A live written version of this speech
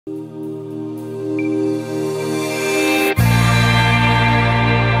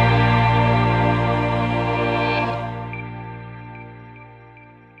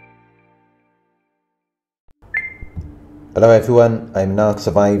Hello everyone, I'm Narc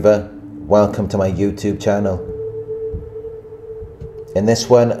Survivor. Welcome to my YouTube channel. In this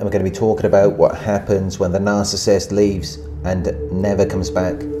one, I'm going to be talking about what happens when the narcissist leaves and never comes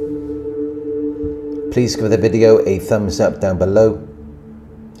back. Please give the video a thumbs up down below.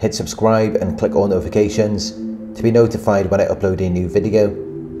 Hit subscribe and click all notifications to be notified when I upload a new video.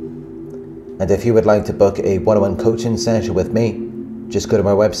 And if you would like to book a one-on-one coaching session with me, just go to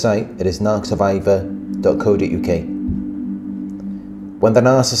my website. It is narcsurvivor.co.uk. When the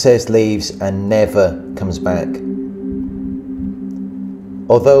narcissist leaves and never comes back.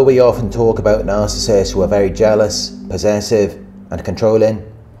 Although we often talk about narcissists who are very jealous, possessive and controlling,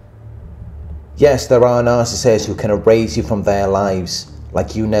 yes, there are narcissists who can erase you from their lives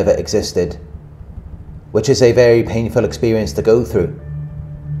like you never existed, which is a very painful experience to go through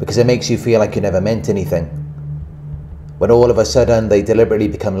because it makes you feel like you never meant anything. When all of a sudden they deliberately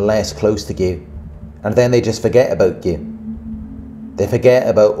become less close to you and then they just forget about you. They forget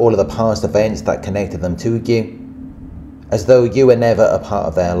about all of the past events that connected them to you, as though you were never a part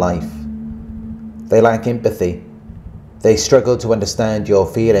of their life. They lack empathy. They struggle to understand your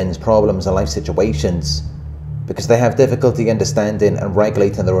feelings, problems and life situations because they have difficulty understanding and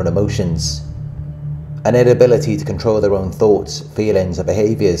regulating their own emotions, an inability to control their own thoughts, feelings and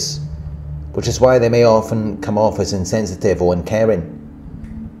behaviours, which is why they may often come off as insensitive or uncaring.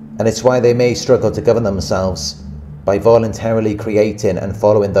 And it's why they may struggle to govern themselves by voluntarily creating and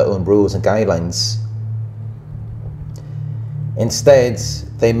following their own rules and guidelines. Instead,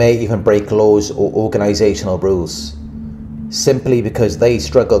 they may even break laws or organisational rules, simply because they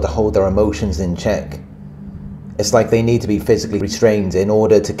struggle to hold their emotions in check. It's like they need to be physically restrained in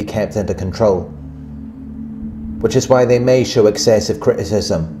order to be kept under control, which is why they may show excessive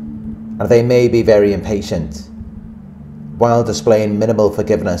criticism, and they may be very impatient, while displaying minimal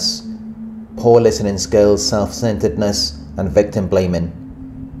forgiveness, poor listening skills, self-centeredness and victim blaming.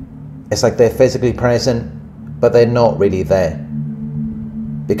 It's like they're physically present, but they're not really there,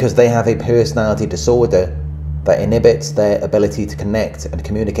 because they have a personality disorder that inhibits their ability to connect and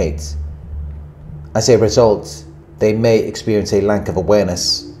communicate. As a result, they may experience a lack of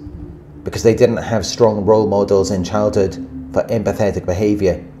awareness, because they didn't have strong role models in childhood for empathetic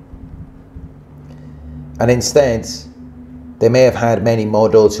behaviour. And instead, they may have had many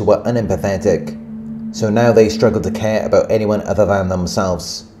models who were unempathetic, so now they struggle to care about anyone other than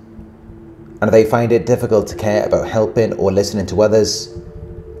themselves. And they find it difficult to care about helping or listening to others,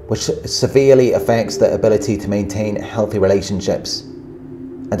 which severely affects their ability to maintain healthy relationships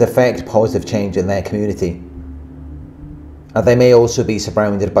and affect positive change in their community. And they may also be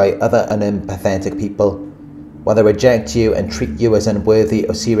surrounded by other unempathetic people, while they reject you and treat you as unworthy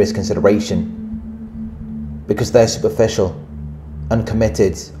of serious consideration, because they're superficial,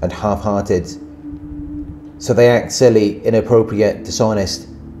 uncommitted and half-hearted. So they act silly, inappropriate, dishonest,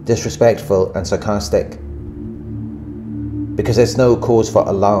 disrespectful and sarcastic. Because there's no cause for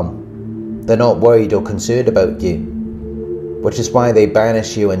alarm. They're not worried or concerned about you, which is why they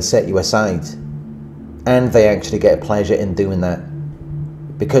banish you and set you aside. And they actually get pleasure in doing that,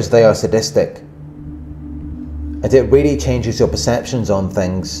 because they are sadistic. And it really changes your perceptions on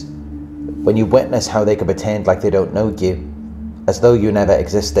things when you witness how they can pretend like they don't know you, as though you never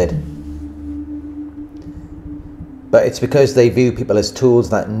existed. But it's because they view people as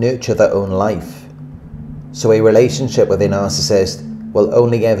tools that nurture their own life. So a relationship with a narcissist will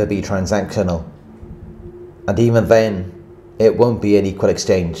only ever be transactional. And even then, it won't be an equal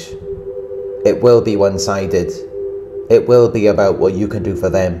exchange. It will be one-sided. It will be about what you can do for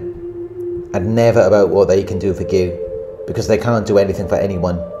them, and never about what they can do for you, because they can't do anything for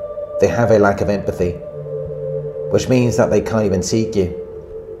anyone. They have a lack of empathy, which means that they can't even seek you,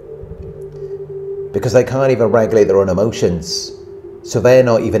 because they can't even regulate their own emotions, so they're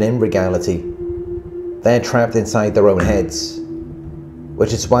not even in reality. They're trapped inside their own heads,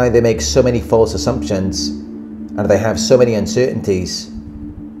 which is why they make so many false assumptions and they have so many uncertainties,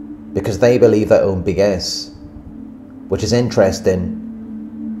 because they believe their own BS, which is interesting,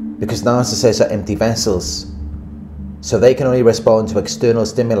 because narcissists are empty vessels, so they can only respond to external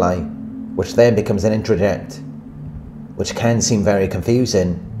stimuli, which then becomes an introject, which can seem very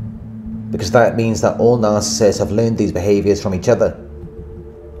confusing, because that means that all narcissists have learned these behaviours from each other.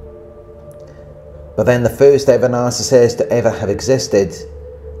 But then the first ever narcissist to ever have existed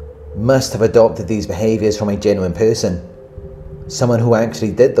must have adopted these behaviours from a genuine person, someone who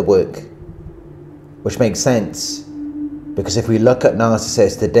actually did the work, which makes sense, because if we look at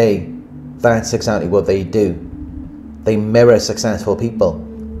narcissists today, that's exactly what they do. They mirror successful people,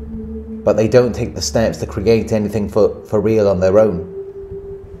 but they don't take the steps to create anything for real on their own.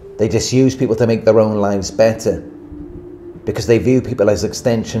 They just use people to make their own lives better. because they view people as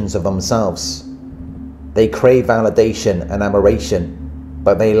extensions of themselves. They crave validation and admiration,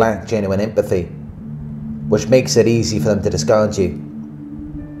 but they lack genuine empathy, which makes it easy for them to discard you.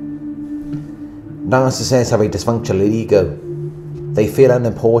 Narcissists have a dysfunctional ego. They feel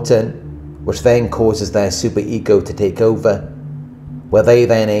unimportant, which then causes their superego to take over, where they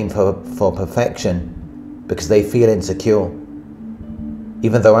then aim for perfection because they feel insecure.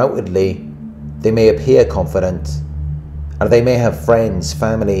 Even though outwardly they may appear confident, and they may have friends,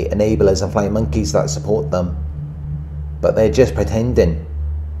 family, enablers and flying monkeys that support them, but they're just pretending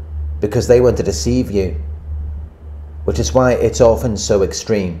because they want to deceive you, which is why it's often so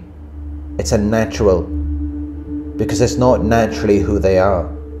extreme. It's unnatural because it's not naturally who they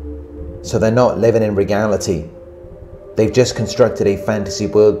are. So they're not living in reality. They've just constructed a fantasy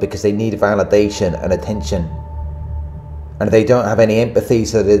world because they need validation and attention. And they don't have any empathy,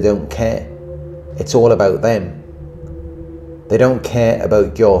 so they don't care. It's all about them. They don't care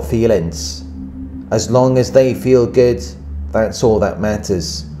about your feelings. As long as they feel good, that's all that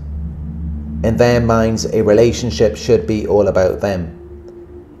matters. In their minds, a relationship should be all about them.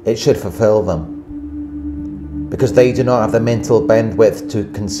 It should fulfill them, because they do not have the mental bandwidth to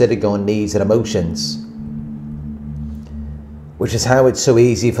consider your needs and emotions, which is how it's so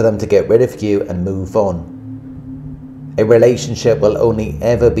easy for them to get rid of you and move on. A relationship will only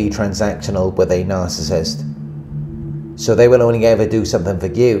ever be transactional with a narcissist, so they will only ever do something for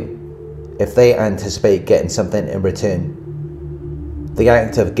you if they anticipate getting something in return. The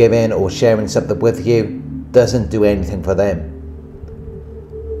act of giving or sharing something with you doesn't do anything for them,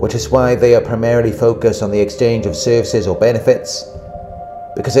 which is why they are primarily focused on the exchange of services or benefits,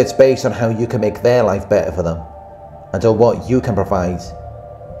 because it's based on how you can make their life better for them and on what you can provide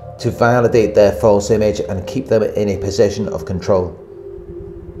to validate their false image and keep them in a position of control.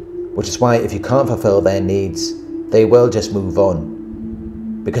 Which is why if you can't fulfill their needs, they will just move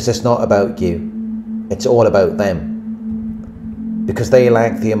on, because it's not about you, it's all about them. Because they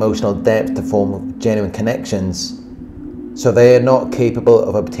lack the emotional depth to form genuine connections, so they are not capable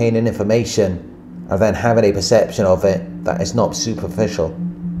of obtaining information and then having a perception of it that is not superficial.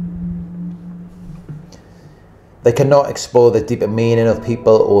 They cannot explore the deeper meaning of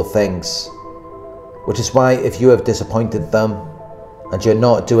people or things, which is why if you have disappointed them and you're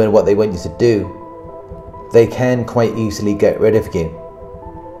not doing what they want you to do, they can quite easily get rid of you.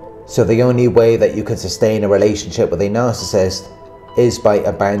 So the only way that you can sustain a relationship with a narcissist is by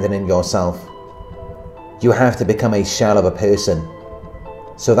abandoning yourself. You have to become a shell of a person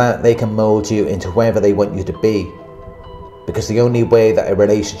so that they can mold you into whoever they want you to be, because the only way that a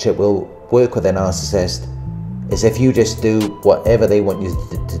relationship will work with a narcissist is if you just do whatever they want you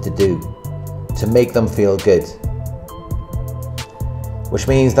to do to make them feel good. Which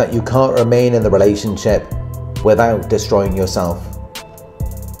means that you can't remain in the relationship without destroying yourself.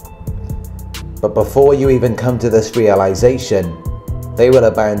 But before you even come to this realization, they will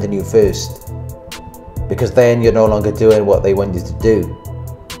abandon you first, because then you're no longer doing what they want you to do.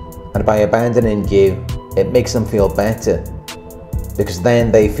 And by abandoning you, it makes them feel better, because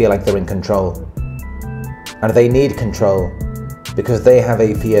then they feel like they're in control. And they need control because they have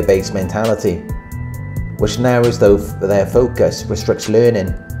a fear-based mentality, which narrows their focus, restricts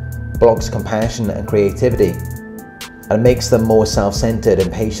learning, blocks compassion and creativity, and makes them more self-centered,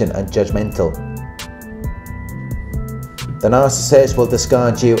 impatient and judgmental. The narcissist will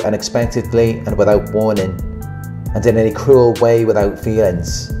discard you unexpectedly and without warning, and in a cruel way without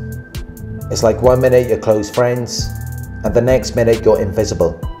feelings. It's like one minute you're close friends, and the next minute you're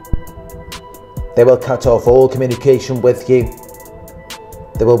invisible. They will cut off all communication with you.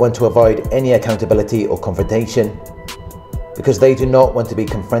 They will want to avoid any accountability or confrontation, because they do not want to be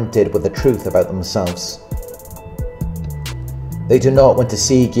confronted with the truth about themselves. They do not want to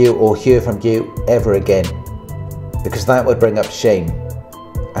see you or hear from you ever again, because that would bring up shame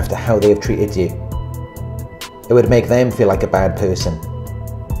after how they have treated you. It would make them feel like a bad person,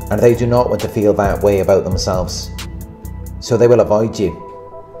 and they do not want to feel that way about themselves. So they will avoid you,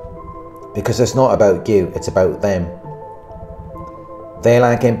 because it's not about you, it's about them. They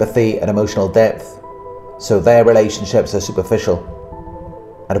lack empathy and emotional depth, so their relationships are superficial.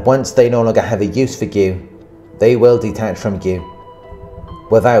 And once they no longer have a use for you, they will detach from you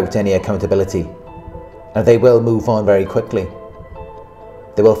without any accountability. And they will move on very quickly.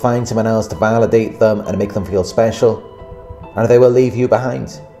 They will find someone else to validate them and make them feel special, and they will leave you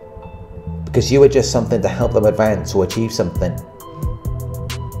behind, because you are just something to help them advance or achieve something.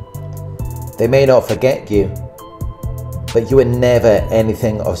 They may not forget you, but you were never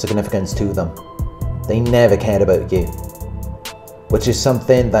anything of significance to them. They never cared about you, which is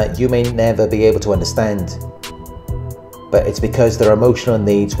something that you may never be able to understand. but it's because their emotional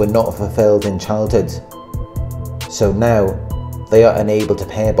needs were not fulfilled in childhood. So now, they are unable to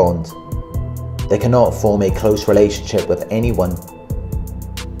pair bond. They cannot form a close relationship with anyone.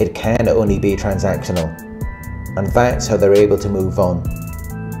 It can only be transactional. And that's how they're able to move on.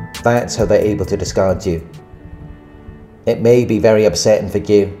 That's how they're able to discard you. It may be very upsetting for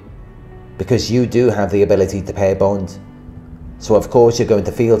you, because you do have the ability to pair bond. So of course you're going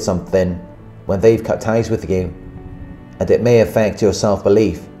to feel something when they've cut ties with you, and it may affect your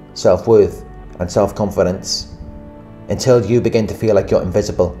self-belief, self-worth and self-confidence until you begin to feel like you're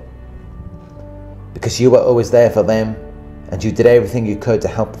invisible. Because you were always there for them and you did everything you could to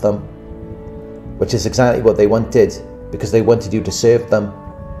help them, which is exactly what they wanted, because they wanted you to serve them.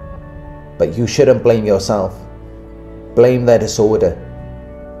 But you shouldn't blame yourself. Blame their disorder.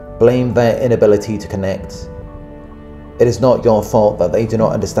 Blame their inability to connect. It is not your fault that they do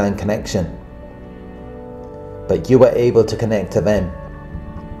not understand connection. But you were able to connect to them.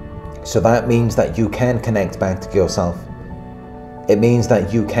 So that means that you can connect back to yourself. It means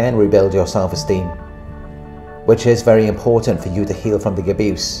that you can rebuild your self-esteem, which is very important for you to heal from the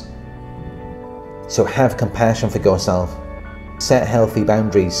abuse. So have compassion for yourself. Set healthy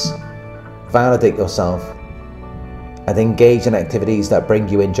boundaries. Validate yourself. And engage in activities that bring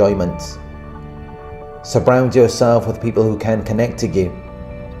you enjoyment. Surround yourself with people who can connect to you.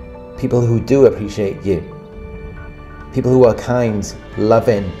 People who do appreciate you. People who are kind,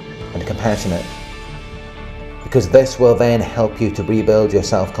 loving, and compassionate. Because this will then help you to rebuild your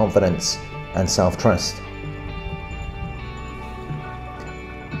self-confidence and self-trust.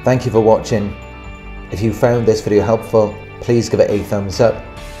 Thank you for watching. If you found this video helpful, please give it a thumbs up.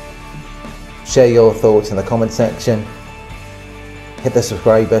 Share your thoughts in the comment section. Hit the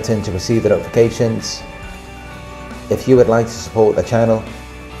subscribe button to receive the notifications. If you would like to support the channel,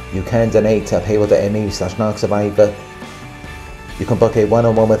 you can donate to paypal.me/Narc Survivor. You can book a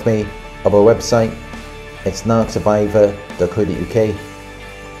one-on-one with me on our website. It's narcsurvivor.co.uk.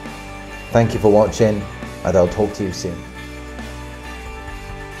 Thank you for watching, and I'll talk to you soon.